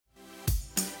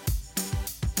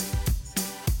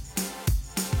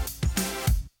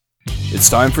It's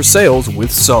time for Sales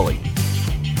with Sully.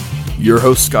 Your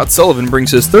host, Scott Sullivan, brings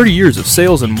his 30 years of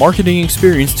sales and marketing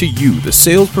experience to you, the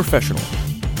sales professional,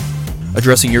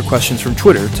 addressing your questions from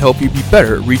Twitter to help you be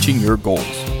better at reaching your goals.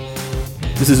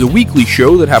 This is a weekly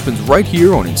show that happens right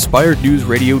here on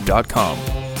InspiredNewsRadio.com.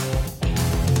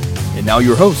 And now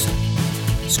your host,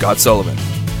 Scott Sullivan.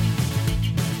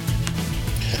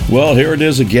 Well, here it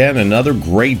is again, another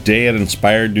great day at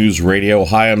Inspired News Radio.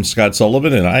 Hi, I'm Scott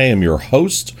Sullivan, and I am your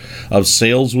host of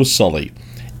Sales with Sully.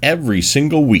 Every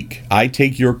single week, I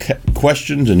take your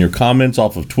questions and your comments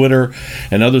off of Twitter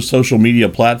and other social media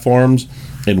platforms,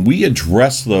 and we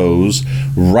address those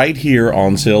right here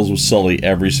on Sales with Sully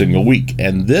every single week.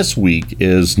 And this week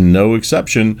is no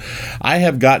exception. I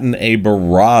have gotten a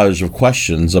barrage of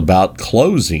questions about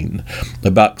closing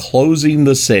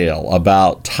the sale,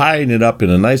 about tying it up in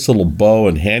a nice little bow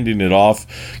and handing it off,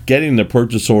 getting the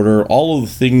purchase order, all of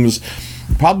the things.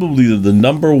 Probably the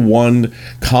number one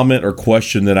comment or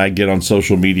question that I get on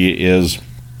social media is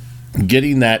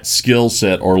getting that skill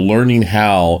set or learning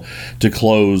how to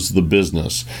close the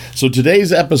business. So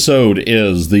today's episode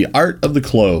is the art of the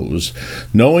close,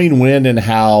 knowing when and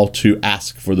how to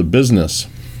ask for the business.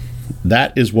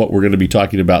 That is what we're going to be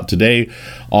talking about today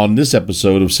on this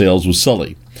episode of Sales with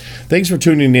Sully. Thanks for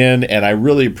tuning in, and I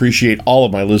really appreciate all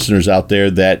of my listeners out there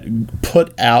that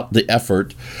put out the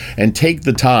effort and take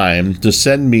the time to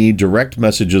send me direct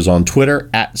messages on Twitter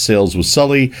at Sales with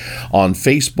Sully, on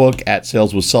Facebook at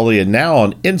Sales with Sully, and now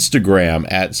on Instagram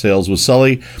at Sales with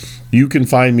Sully. You can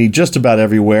find me just about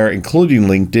everywhere, including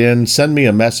LinkedIn. Send me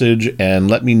a message and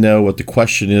let me know what the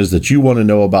question is that you want to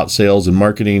know about sales and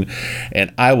marketing,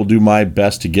 and I will do my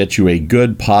best to get you a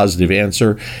good, positive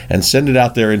answer and send it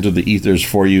out there into the ethers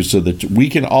for you so that we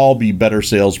can all be better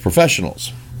sales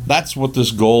professionals. That's what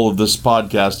this goal of this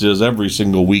podcast is. Every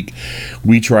single week,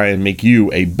 we try and make you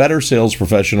a better sales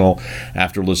professional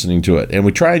after listening to it. And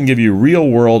we try and give you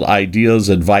real-world ideas,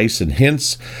 advice, and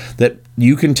hints that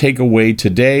you can take away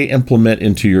today, implement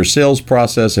into your sales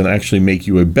process, and actually make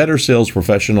you a better sales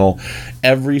professional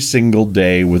every single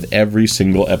day with every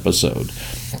single episode.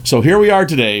 So here we are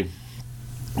today,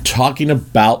 talking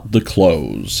about the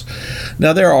close.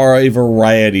 Now, there are a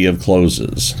variety of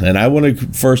closes, and I want to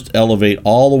first elevate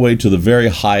all the way to the very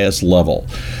highest level.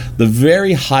 The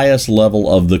very highest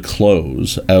level of the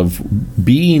close, of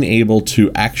being able to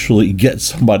actually get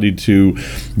somebody to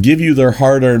give you their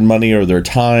hard-earned money or their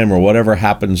time or whatever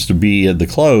happens to be at the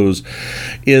close,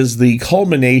 is the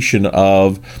culmination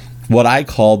of what I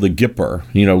call the GIPper.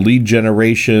 Lead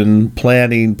generation,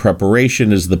 planning,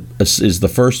 preparation is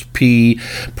the first P,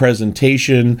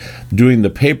 presentation, doing the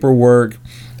paperwork,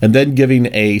 and then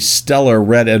giving a stellar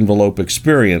red envelope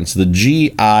experience. The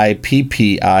GIPPIR,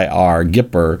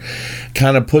 GIPper,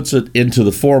 kind of puts it into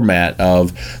the format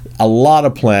of a lot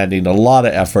of planning, a lot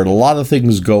of effort, a lot of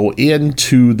things go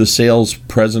into the sales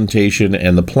presentation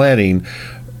and the planning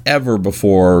ever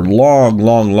before,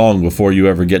 long before you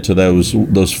ever get to those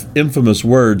infamous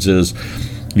words is,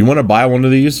 you want to buy one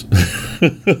of these?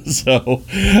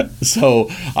 So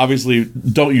obviously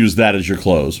don't use that as your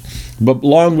close. But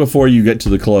long before you get to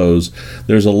the close,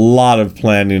 there's a lot of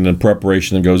planning and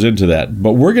preparation that goes into that.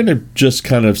 But we're going to just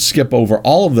kind of skip over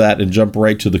all of that and jump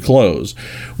right to the close.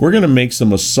 We're going to make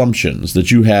some assumptions that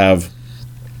you have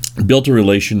built a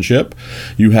relationship,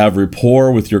 you have rapport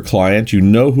with your client, you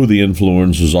know who the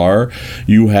influencers are,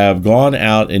 you have gone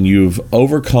out and you've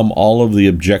overcome all of the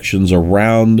objections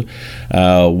around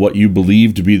what you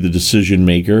believe to be the decision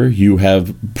maker. You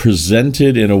have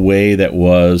presented in a way that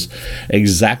was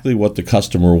exactly what the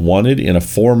customer wanted, in a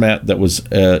format that was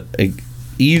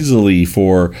easily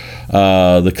for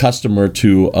the customer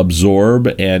to absorb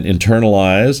and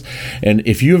internalize. And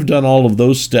if you have done all of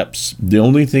those steps, the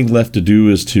only thing left to do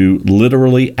is to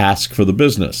literally ask for the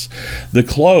business. The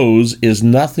close is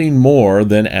nothing more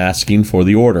than asking for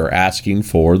the order, asking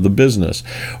for the business.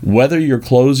 Whether you're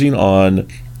closing on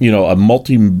a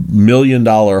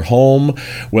multi-million-dollar home,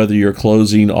 whether you're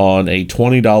closing on a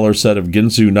 $20 set of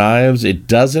Ginsu knives, it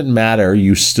doesn't matter.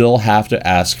 You still have to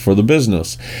ask for the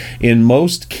business. In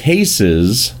most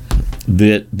cases,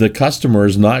 that the customer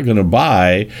is not going to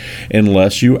buy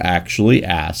unless you actually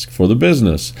ask for the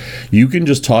business. You can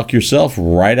just talk yourself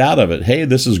right out of it. Hey,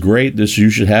 this is great. You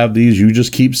should have these. You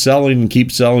just keep selling and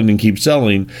keep selling and keep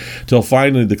selling till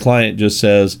finally the client just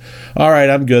says, all right,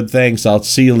 I'm good. Thanks. I'll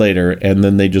see you later. And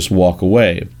then they just walk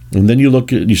away. And then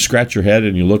you scratch your head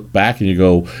and you look back and you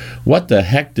go, what the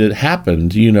heck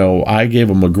happened? I gave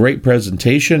them a great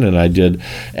presentation and I did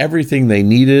everything they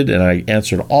needed and I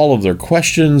answered all of their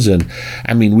questions. And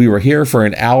we were here for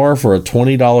an hour for a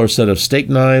 $20 set of steak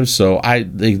knives. So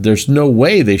there's no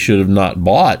way they should have not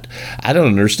bought. I don't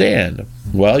understand.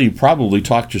 Well, you probably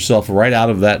talked yourself right out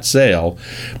of that sale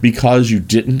because you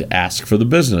didn't ask for the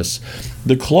business.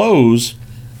 The close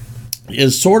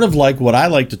is sort of like what I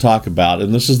like to talk about,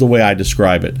 and this is the way I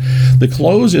describe it. The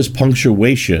close is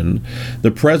punctuation.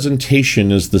 The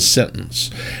presentation is the sentence.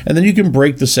 And then you can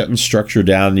break the sentence structure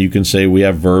down, and you can say we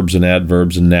have verbs and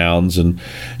adverbs and nouns and,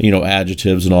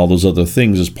 adjectives and all those other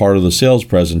things as part of the sales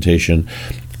presentation.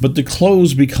 But the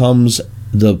close becomes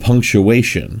the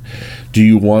punctuation. Do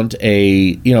you want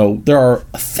there are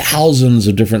thousands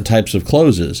of different types of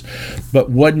closes, but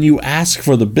when you ask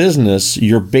for the business,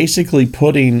 you're basically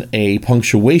putting a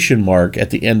punctuation mark at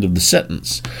the end of the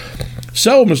sentence.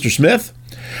 So, Mr. Smith,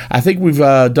 I think we've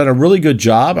done a really good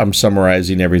job. I'm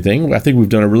summarizing everything. I think we've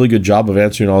done a really good job of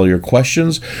answering all your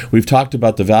questions. We've talked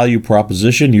about the value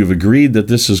proposition. You've agreed that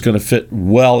this is going to fit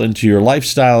well into your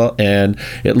lifestyle, and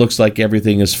it looks like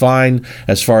everything is fine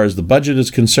as far as the budget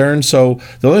is concerned. So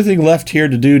the only thing left here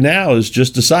to do now is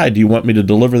just decide, do you want me to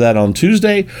deliver that on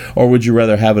Tuesday, or would you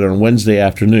rather have it on Wednesday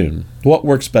afternoon? What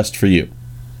works best for you?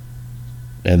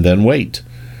 And then wait.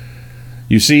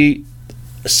 You see,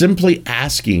 simply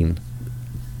asking,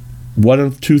 one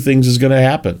of two things is going to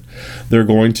happen. They're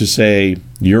going to say,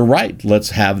 you're right, let's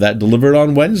have that delivered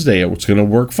on Wednesday. It's going to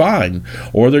work fine.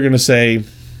 Or they're going to say,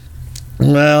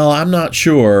 well, I'm not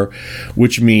sure,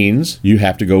 which means you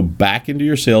have to go back into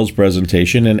your sales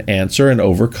presentation and answer and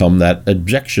overcome that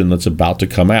objection that's about to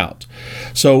come out.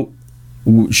 So,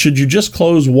 should you just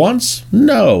close once?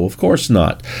 No, of course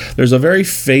not. There's a very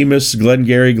famous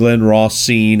Glengarry Glen Ross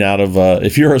scene out of,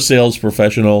 if you're a sales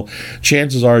professional,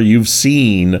 chances are you've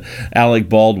seen Alec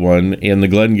Baldwin in the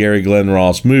Glengarry Glen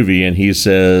Ross movie, and he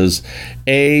says,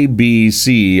 A, B,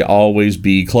 C, always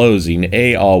be closing.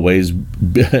 A, always,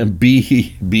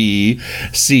 B,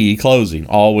 C, closing.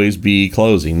 Always be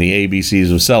closing. The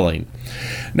ABCs of selling.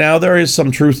 Now, there is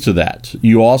some truth to that.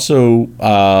 You also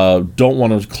don't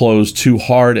want to close too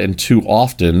hard and too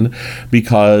often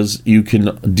because you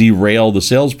can derail the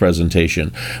sales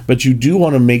presentation. But you do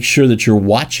want to make sure that you're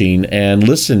watching and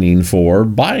listening for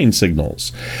buying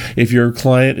signals. If your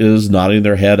client is nodding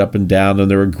their head up and down and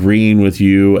they're agreeing with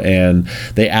you and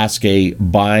they ask a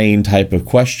buying type of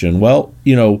question, well,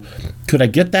 could I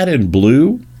get that in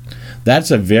blue?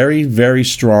 That's a very, very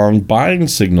strong buying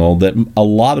signal that a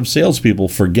lot of salespeople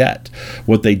forget.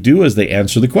 What they do is they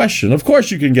answer the question. Of course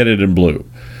you can get it in blue.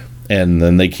 And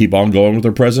then they keep on going with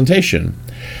their presentation.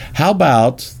 How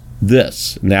about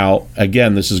this? Now,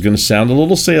 again, this is going to sound a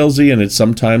little salesy, and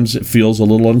sometimes it feels a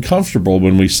little uncomfortable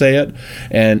when we say it.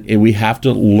 And we have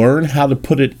to learn how to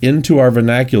put it into our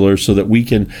vernacular so that we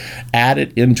can add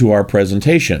it into our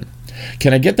presentation.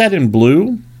 Can I get that in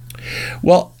blue?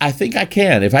 Well, I think I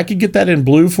can. If I could get that in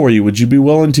blue for you, would you be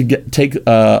willing to take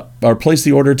or place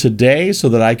the order today so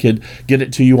that I could get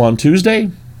it to you on Tuesday?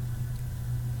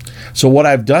 So what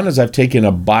I've done is I've taken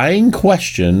a buying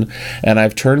question and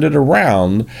I've turned it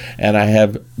around and I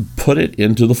have put it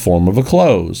into the form of a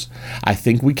close. I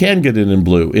think we can get it in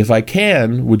blue. If I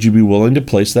can, would you be willing to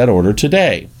place that order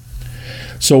today?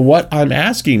 So what I'm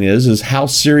asking is how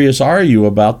serious are you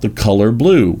about the color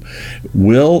blue?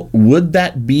 Would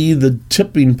that be the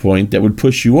tipping point that would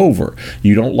push you over?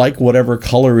 You don't like whatever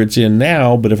color it's in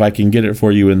now, but if I can get it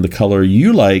for you in the color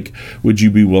you like, would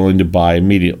you be willing to buy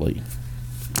immediately?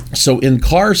 So in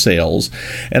car sales,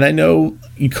 and I know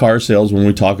car sales, when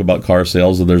we talk about car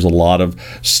sales, there's a lot of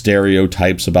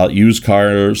stereotypes about used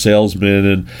car salesmen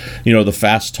and, the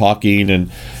fast talking and,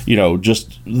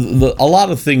 just a lot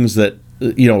of things that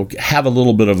have a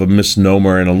little bit of a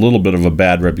misnomer and a little bit of a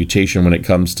bad reputation when it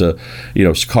comes to,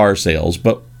 car sales.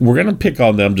 But we're going to pick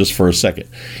on them just for a second.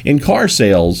 In car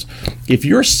sales, if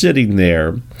you're sitting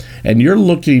there and you're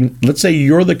looking, let's say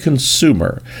you're the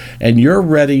consumer and you're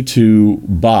ready to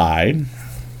buy,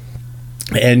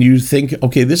 and you think,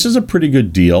 okay, this is a pretty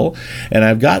good deal, and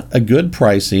I've got a good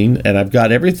pricing, and I've got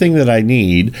everything that I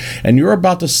need, and you're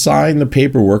about to sign the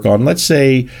paperwork on, let's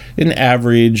say, an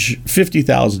average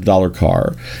 $50,000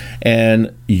 car,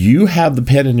 and you have the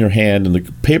pen in your hand, and the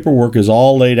paperwork is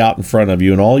all laid out in front of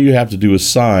you, and all you have to do is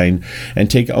sign and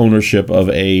take ownership of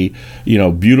a,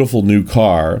 beautiful new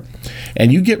car,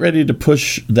 and you get ready to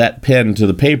push that pen to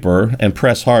the paper and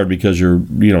press hard because you're,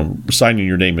 signing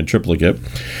your name in triplicate.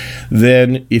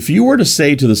 Then if you were to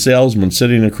say to the salesman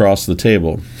sitting across the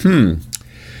table,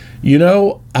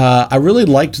 I really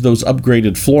liked those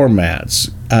upgraded floor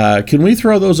mats. Can we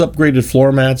throw those upgraded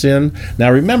floor mats in?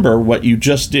 Now remember what you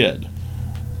just did.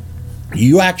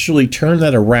 You actually turned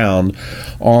that around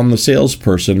on the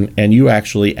salesperson and you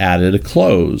actually added a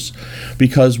close.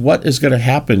 Because what is going to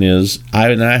happen is, I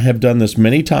have done this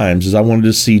many times, is I wanted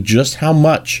to see just how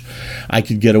much I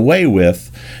could get away with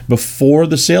before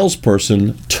the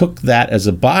salesperson took that as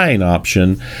a buying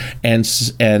option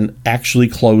and actually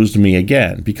closed me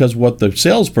again. Because what the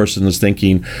salesperson is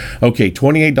thinking, okay,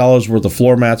 $28 worth of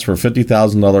floor mats for a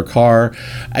 $50,000 car.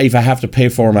 If I have to pay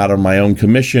for them out of my own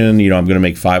commission, I'm going to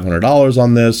make $500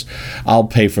 on this. I'll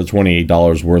pay for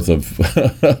 $28 worth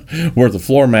of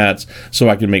floor mats so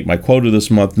I can make my quota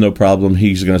this month, no problem.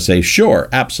 He's going to say, sure,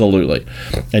 absolutely.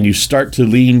 And you start to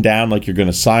lean down like you're going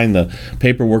to sign the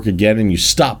paperwork again, and you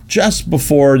stop just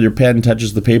before your pen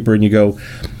touches the paper and you go,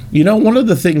 one of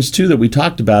the things, too, that we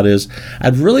talked about is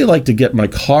I'd really like to get my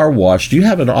car washed. You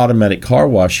have an automatic car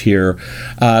wash here.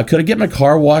 Could I get my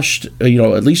car washed,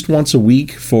 at least once a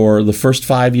week for the first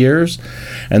 5 years?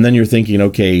 And then you're thinking,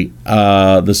 okay,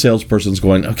 the salesperson's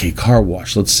going, okay, car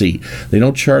wash, let's see. They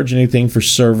don't charge anything for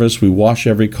service. We wash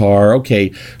every car.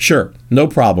 Okay, sure, no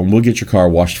problem. We'll get your car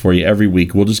washed for you every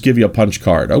week. We'll just give you a punch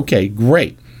card. Okay,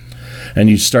 great. And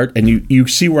you start, and you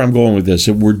see where I'm going with this.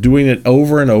 We're doing it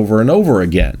over and over and over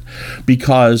again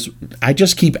because I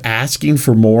just keep asking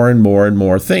for more and more and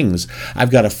more things.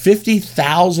 I've got a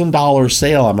 $50,000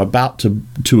 sale I'm about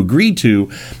to agree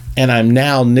to, and I'm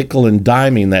now nickel and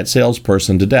diming that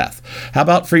salesperson to death. How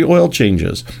about free oil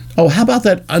changes? Oh, how about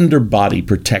that underbody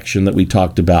protection that we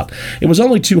talked about? It was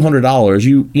only $200.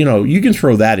 You can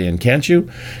throw that in, can't you?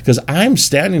 Because I'm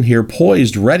standing here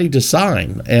poised, ready to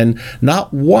sign. And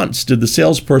not once did the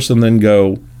salesperson then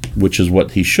go, which is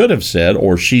what he should have said,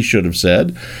 or she should have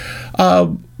said,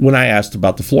 when I asked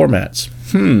about the floor mats.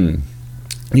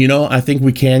 I think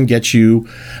we can get you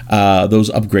those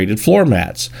upgraded floor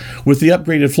mats. With the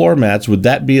upgraded floor mats, would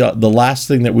that be the last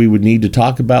thing that we would need to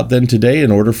talk about then today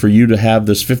in order for you to have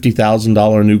this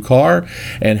 $50,000 new car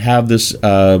and have this,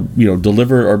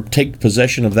 deliver or take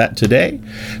possession of that today?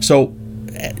 So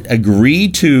agree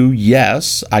to,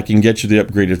 yes, I can get you the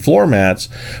upgraded floor mats,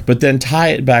 but then tie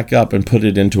it back up and put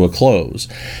it into a close.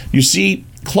 You see,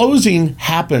 closing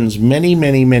happens many,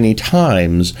 many, many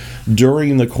times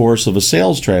during the course of a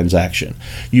sales transaction.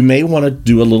 You may want to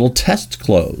do a little test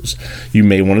close. You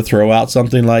may want to throw out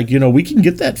something like, we can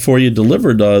get that for you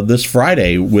delivered this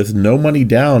Friday with no money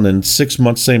down and 6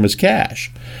 months same as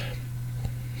cash.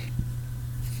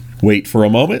 Wait for a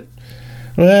moment.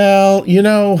 Well,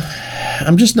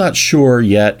 I'm just not sure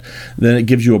yet. Then it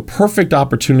gives you a perfect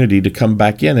opportunity to come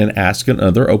back in and ask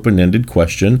another open-ended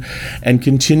question and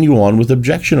continue on with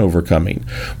objection overcoming.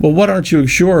 Well, what aren't you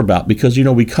sure about? Because,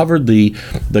 we covered the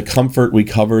comfort, we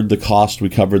covered the cost, we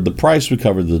covered the price, we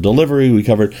covered the delivery, we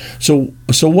covered. So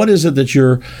what is it that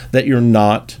you're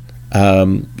not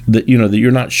that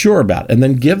you're not sure about? And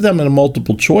then give them a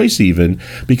multiple choice even,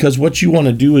 because what you want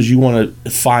to do is you want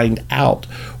to find out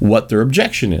what their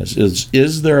objection is.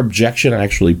 Is their objection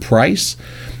actually price,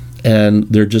 and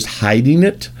they're just hiding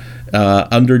it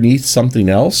underneath something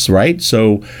else, right?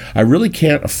 So I really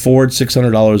can't afford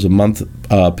 $600 a month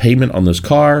payment on this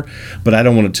car, but I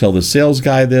don't want to tell the sales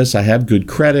guy this. I have good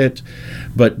credit,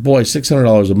 but boy,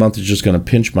 $600 a month is just going to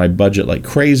pinch my budget like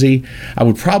crazy. I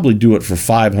would probably do it for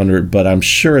 $500, but I'm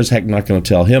sure as heck not going to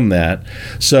tell him that.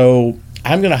 So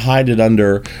I'm going to hide it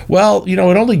under, it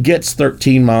only gets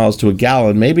 13 miles to a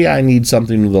gallon. Maybe I need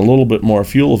something with a little bit more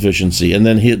fuel efficiency. And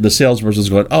then the salesperson's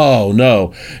going, oh,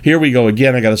 no, here we go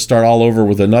again. I got to start all over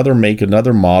with another make,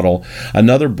 another model,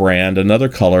 another brand, another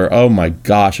color. Oh, my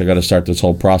gosh, I got to start this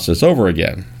whole process over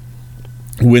again.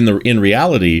 When in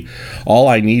reality, all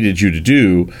I needed you to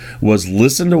do was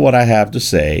listen to what I have to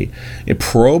say,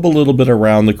 probe a little bit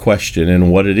around the question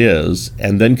and what it is,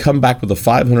 and then come back with a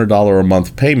 $500 a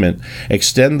month payment,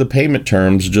 extend the payment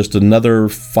terms just another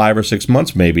 5 or 6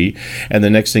 months maybe, and the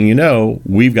next thing you know,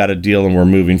 we've got a deal and we're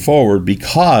moving forward,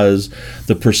 because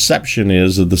the perception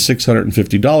is that the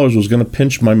 $650 was going to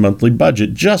pinch my monthly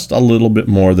budget just a little bit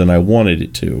more than I wanted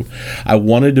it to. I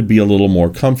wanted to be a little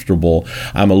more comfortable.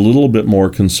 I'm a little bit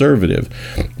more conservative.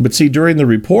 But see, during the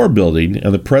rapport building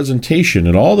and the presentation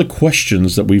and all the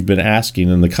questions that we've been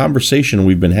asking and the conversation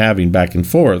we've been having back and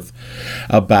forth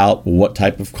about what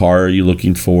type of car are you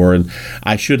looking for, and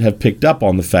I should have picked up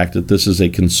on the fact that this is a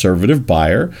conservative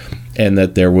buyer and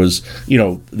that there was,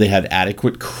 they had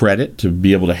adequate credit to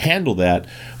be able to handle that,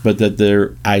 but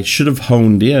that I should have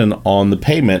honed in on the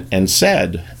payment and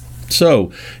said,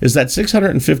 So is that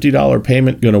 $650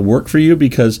 payment going to work for you?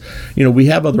 Because, we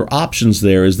have other options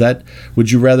there.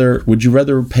 Would you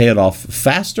rather pay it off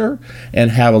faster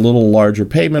and have a little larger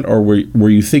payment, or were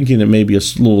you thinking it may be a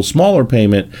little smaller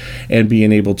payment and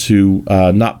being able to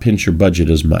not pinch your budget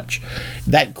as much?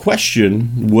 That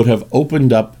question would have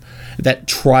opened up that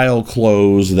trial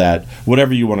close, that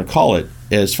whatever you want to call it,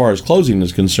 as far as closing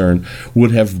is concerned,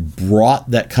 would have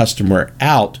brought that customer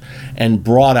out and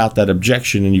brought out that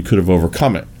objection, and you could have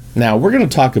overcome it. Now, we're going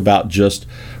to talk about just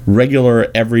regular,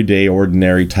 everyday,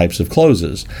 ordinary types of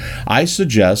closes. I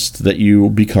suggest that you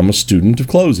become a student of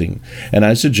closing, and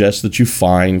I suggest that you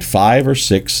find 5 or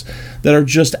 6 that are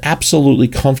just absolutely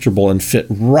comfortable and fit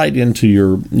right into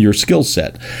your skill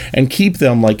set, and keep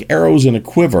them like arrows in a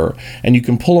quiver, and you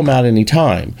can pull them out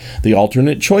anytime. The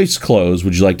alternate choice close,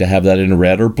 would you like to have that in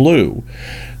red or blue?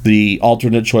 The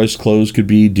alternate choice close could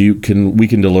be, we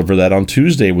can deliver that on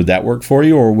Tuesday. Would that work for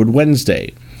you, or would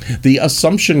Wednesday? The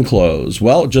assumption close,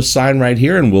 well, just sign right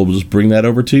here and we'll just bring that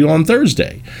over to you on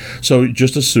Thursday. So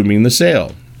just assuming the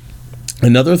sale.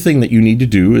 Another thing that you need to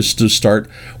do is to start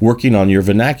working on your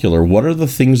vernacular. What are the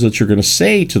things that you're going to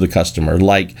say to the customer?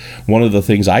 Like, one of the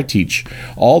things I teach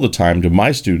all the time to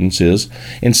my students is,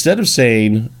 instead of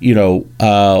saying,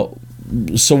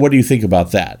 so what do you think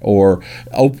about that? Or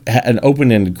an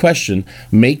open-ended question,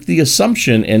 make the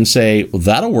assumption and say, well,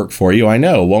 that'll work for you, I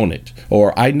know, won't it?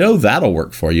 Or I know that'll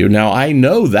work for you. Now, I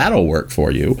know that'll work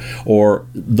for you. Or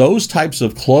those types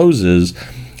of closes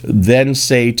then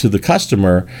say to the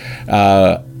customer,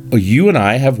 you and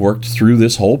I have worked through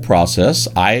this whole process.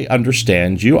 I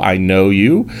understand you. I know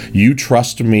you. You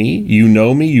trust me. You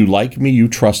know me. You like me. You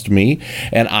trust me.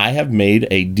 And I have made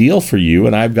a deal for you,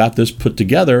 and I've got this put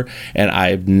together, and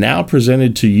I've now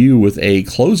presented to you with a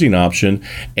closing option,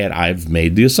 and I've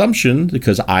made the assumption,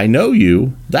 because I know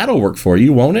you, that'll work for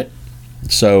you, won't it?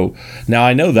 So now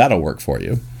I know that'll work for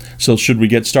you. So should we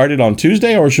get started on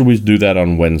Tuesday, or should we do that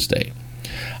on Wednesday?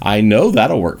 I know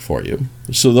that'll work for you.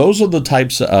 So those are the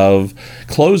types of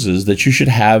closes that you should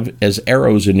have as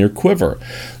arrows in your quiver.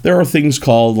 There are things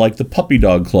called like the puppy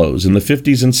dog close in the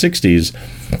 50s and 60s,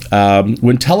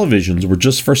 when televisions were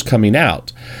just first coming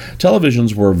out.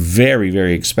 Televisions were very,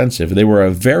 very expensive. They were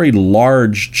a very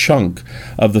large chunk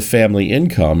of the family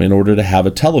income in order to have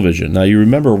a television. Now, you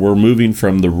remember we're moving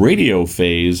from the radio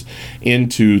phase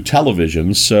into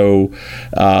television, so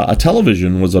a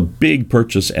television was a big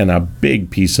purchase and a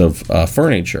big piece of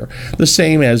furniture. The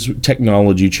same as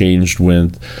technology changed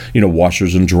with,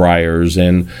 washers and dryers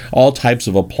and all types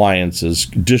of appliances,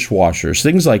 dishwashers,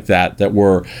 things like that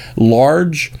were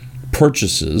large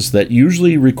purchases that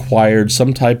usually required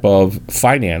some type of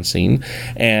financing,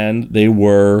 and they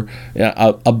were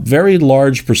a very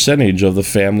large percentage of the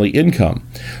family income.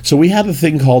 So we had a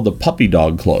thing called the puppy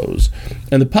dog close.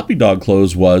 And the puppy dog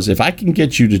close was, if I can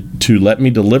get you to let me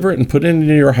deliver it and put it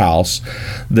into your house,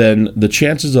 then the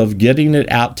chances of getting it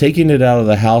out, taking it out of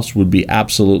the house would be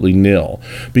absolutely nil.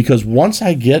 Because once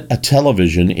I get a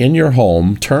television in your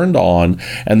home turned on,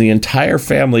 and the entire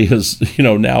family is,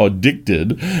 now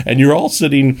addicted, and you're all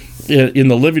sitting in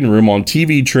the living room on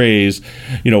TV trays,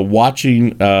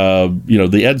 watching,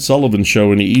 the Ed Sullivan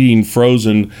Show and eating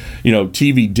frozen,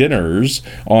 TV dinners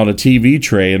on a TV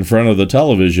tray in front of the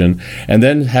television, and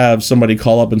then have somebody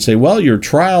call up and say, well, your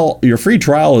free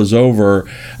trial is over.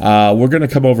 We're going to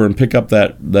come over and pick up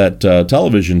that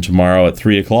television tomorrow at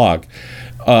 3:00.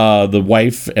 The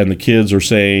wife and the kids are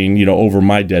saying, over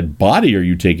my dead body are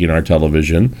you taking our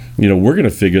television? We're going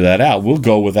to figure that out. We'll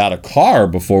go without a car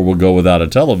before we'll go without a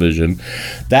television.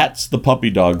 That's the puppy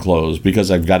dog close,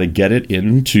 because I've got to get it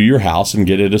into your house and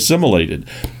get it assimilated.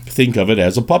 Think of it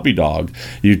as a puppy dog.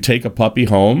 You take a puppy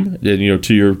home, and,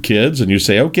 to your kids, and you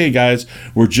say, okay, guys,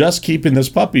 we're just keeping this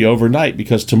puppy overnight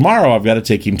because tomorrow I've got to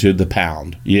take him to the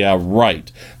pound. Yeah, right.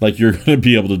 Like you're going to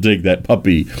be able to dig that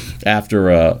puppy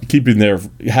after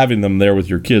having them there with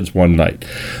your kids one night.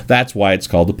 That's why it's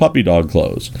called the puppy dog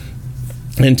close.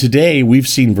 And today we've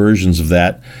seen versions of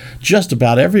that just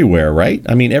about everywhere, right?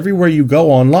 I mean, everywhere you go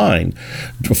online.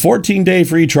 A 14-day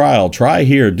free trial. Try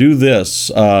here. Do this.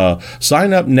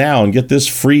 Sign up now and get this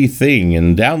free thing,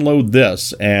 and download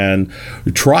this and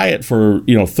try it for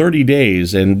 30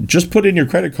 days, and just put in your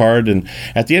credit card, and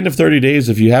at the end of 30 days,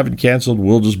 if you haven't canceled,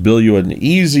 we'll just bill you an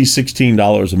easy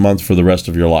 $16 a month for the rest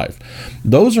of your life.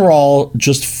 Those are all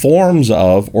just forms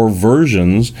of, or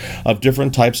versions of,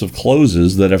 different types of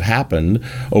closes that have happened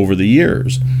over the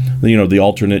years. The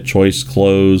alternate choice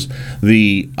clothes,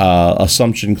 the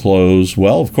assumption clothes.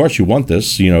 Well, of course you want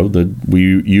this.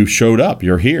 You showed up.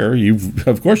 You're here.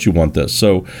 Of course you want this.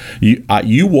 So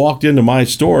you walked into my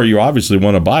store. You obviously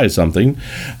want to buy something.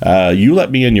 You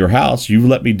let me in your house. You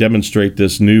let me demonstrate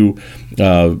this new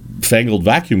fangled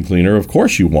vacuum cleaner. Of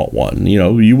course you want one.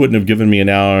 You wouldn't have given me an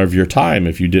hour of your time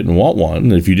if you didn't want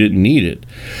one, if you didn't need it.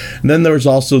 And then there's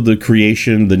also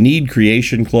the need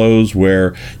creation clothes,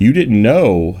 where you didn't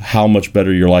know how much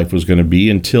better your life was going to be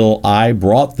until I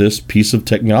brought this piece of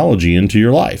technology into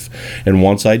your life. And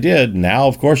once I did, now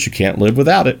of course you can't live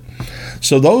without it.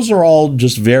 So those are all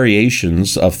just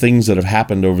variations of things that have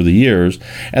happened over the years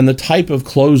and the type of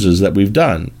closes that we've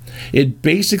done. It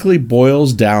basically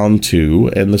boils down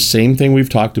to, and the same thing we've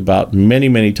talked about many,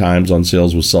 many times on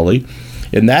Sales with Sully,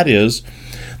 and that is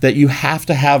that you have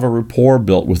to have a rapport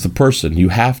built with the person.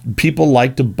 People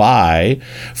like to buy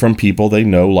from people they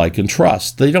know, like, and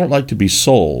trust. They don't like to be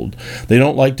sold. They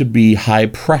don't like to be high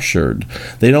pressured.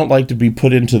 They don't like to be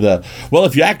put into well,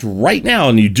 if you act right now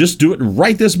and you just do it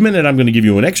right this minute, I'm going to give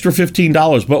you an extra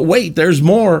 $15. But wait, there's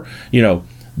more.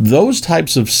 Those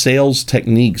types of sales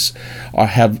techniques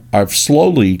are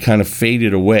slowly kind of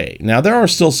faded away. Now, there are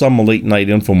still some late night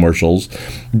infomercials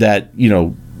that,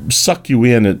 suck you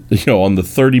in on the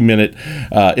 30-minute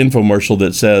infomercial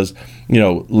that says,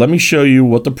 let me show you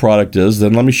what the product is,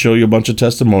 then let me show you a bunch of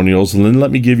testimonials, and then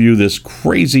let me give you this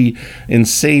crazy,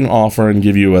 insane offer and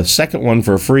give you a second one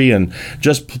for free and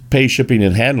just pay shipping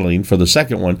and handling for the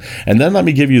second one. And then let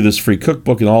me give you this free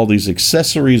cookbook and all these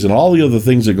accessories and all the other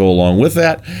things that go along with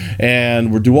that.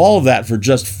 And we'll do all of that for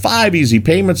just 5 easy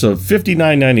payments of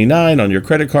 $59.99 on your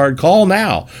credit card. Call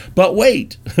now. But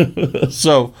wait.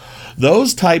 So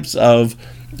those types of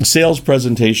sales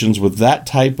presentations with that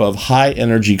type of high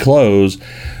energy close,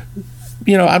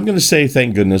 I'm going to say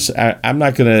thank goodness.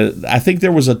 I think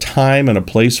there was a time and a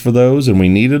place for those and we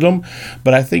needed them,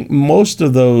 but I think most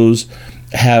of those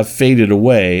have faded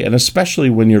away, and especially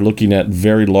when you're looking at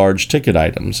very large ticket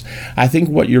items. I think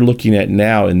what you're looking at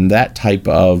now in that type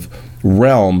of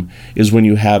realm is when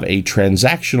you have a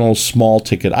transactional small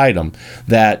ticket item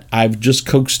that I've just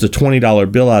coaxed a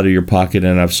 $20 bill out of your pocket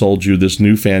and I've sold you this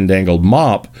new fandangled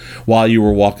mop while you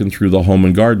were walking through the home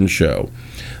and garden show.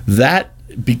 That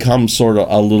becomes sort of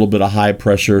a little bit of high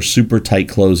pressure, super tight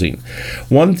closing.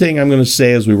 One thing I'm going to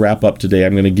say as we wrap up today,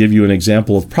 I'm going to give you an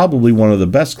example of probably one of the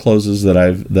best closes that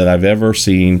I've ever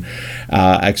seen.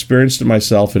 I experienced it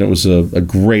myself, and it was a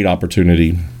great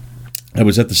opportunity. I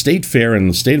was at the State Fair in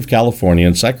the state of California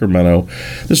in Sacramento.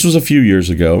 This was a few years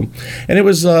ago, and it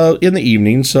was in the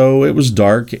evening, so it was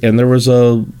dark, and there was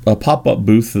a pop-up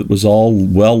booth that was all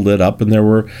well lit up, and there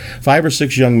were 5 or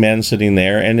 6 young men sitting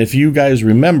there. And if you guys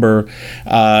remember,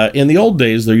 in the old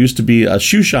days, there used to be a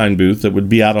shoe shine booth that would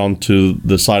be out onto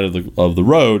the side of the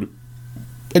road.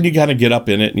 And you kind of get up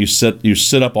in it, and you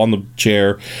sit up on the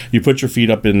chair. You put your feet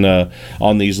up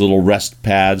on these little rest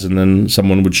pads, and then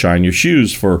someone would shine your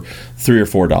shoes for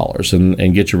 $3 or $4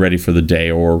 and get you ready for the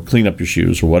day, or clean up your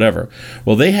shoes or whatever.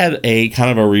 Well, they had a kind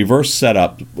of a reverse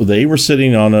setup. They were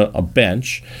sitting on a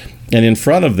bench, and in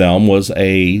front of them was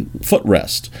a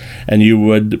footrest, and you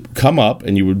would come up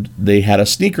and they had a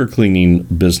sneaker cleaning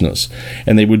business,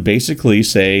 and they would basically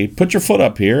say, put your foot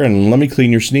up here and let me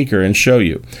clean your sneaker and show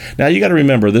you. Now you got to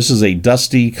remember, this is a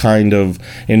dusty kind of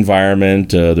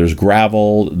environment. There's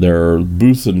gravel, there are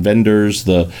booths and vendors.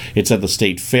 It's at the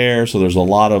State Fair, so there's a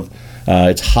lot of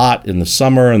it's hot in the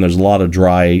summer, and there's a lot of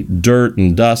dry dirt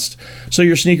and dust, so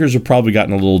your sneakers have probably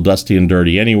gotten a little dusty and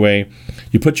dirty anyway.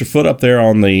 You put your foot up there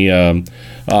on the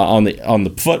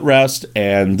footrest,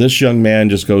 and this young man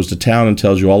just goes to town and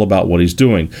tells you all about what he's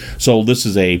doing. So this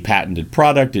is a patented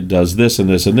product. It does this and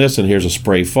this and this, and here's a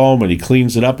spray foam, and he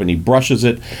cleans it up and he brushes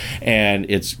it, and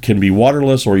it can be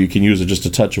waterless, or you can use just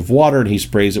a touch of water, and he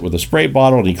sprays it with a spray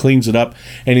bottle and he cleans it up,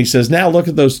 and he says, now look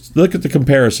at the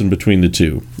comparison between the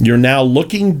two. You're now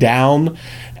looking down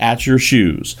at your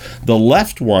shoes. The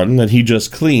left one that he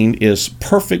just cleaned is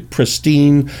perfect,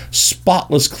 pristine,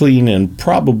 spotless clean, and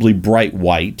probably bright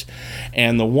white.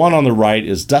 And the one on the right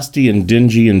is dusty and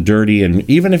dingy and dirty. And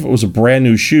even if it was a brand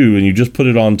new shoe and you just put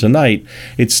it on tonight,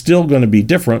 it's still going to be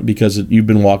different because you've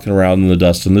been walking around in the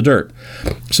dust and the dirt.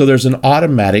 So there's an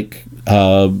automatic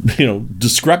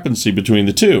discrepancy between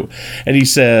the two. And he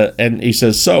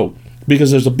says, so, because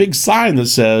there's a big sign that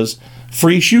says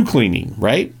free shoe cleaning,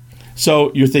 right?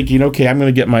 So you're thinking, okay, I'm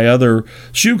going to get my other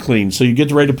shoe cleaned. So you get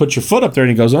ready to put your foot up there,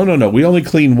 and he goes, oh, no, we only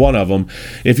clean one of them.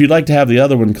 If you'd like to have the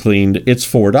other one cleaned, it's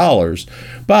 $4.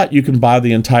 But you can buy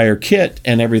the entire kit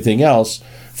and everything else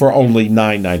for only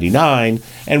 $9.99,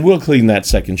 and we'll clean that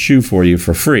second shoe for you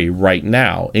for free right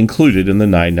now, included in the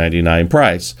 $9.99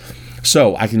 price.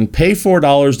 So I can pay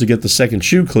 $4 to get the second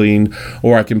shoe cleaned,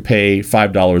 or I can pay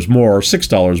 $5 more, or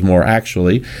 $6 more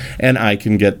actually, and I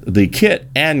can get the kit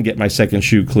and get my second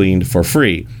shoe cleaned for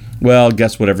free. Well,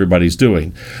 guess what everybody's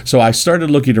doing? So I started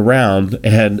looking around,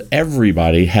 and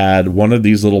everybody had one of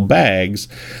these little bags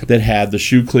that had the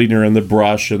shoe cleaner and the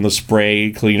brush and the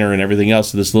spray cleaner and everything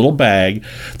else in this little bag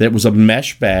that was a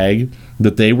mesh bag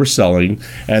that they were selling,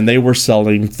 and they were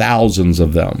selling thousands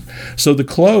of them. So the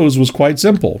close was quite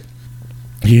simple.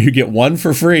 You get one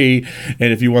for free,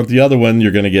 and if you want the other one,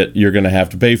 you're gonna have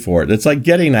to pay for it. It's like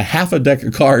getting a half a deck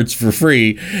of cards for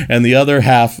free, and the other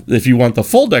half, if you want the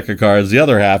full deck of cards, the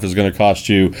other half is going to cost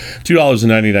you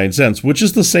 $2.99, which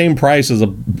is the same price as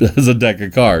a deck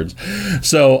of cards.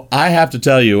 So I have to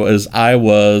tell you, as I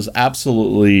was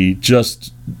absolutely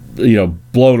just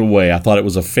blown away. I thought it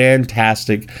was a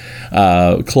fantastic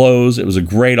close. It was a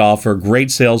great offer,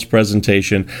 great sales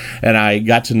presentation, and I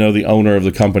got to know the owner of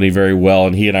the company very well,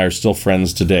 and he and I are still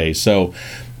friends today. So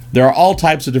there are all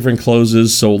types of different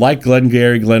closes. So like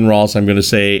Glengarry Glen Ross, I'm going to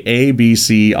say A, B,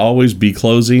 C, always be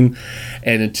closing.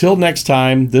 And until next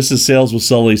time, this is Sales with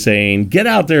Sully saying, get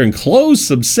out there and close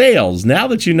some sales now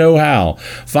that you know how.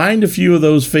 Find a few of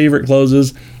those favorite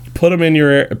closes,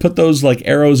 put those like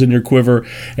arrows in your quiver,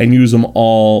 and use them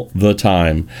all the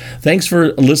time. Thanks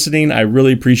for listening. I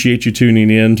really appreciate you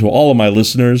tuning in. To all of my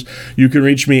listeners, you can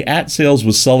reach me at Sales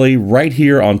with Sully right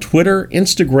here on Twitter,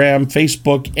 Instagram,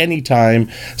 Facebook, anytime.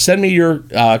 Send me your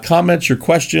comments, your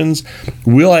questions.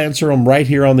 We'll answer them right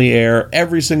here on the air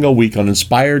every single week on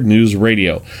Inspired News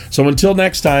Radio. So until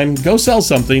next time, go sell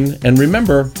something, and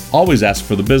remember, always ask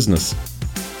for the business.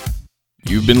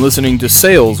 You've been listening to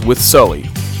Sales with Sully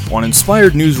on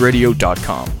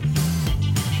InspiredNewsRadio.com.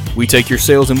 We take your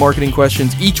sales and marketing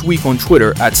questions each week on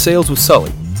Twitter at Sales with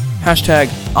Sully,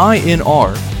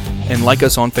 #INR, and like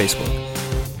us on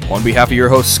Facebook. On behalf of your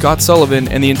host Scott Sullivan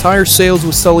and the entire Sales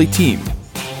with Sully team,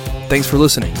 thanks for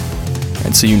listening,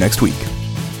 and see you next week.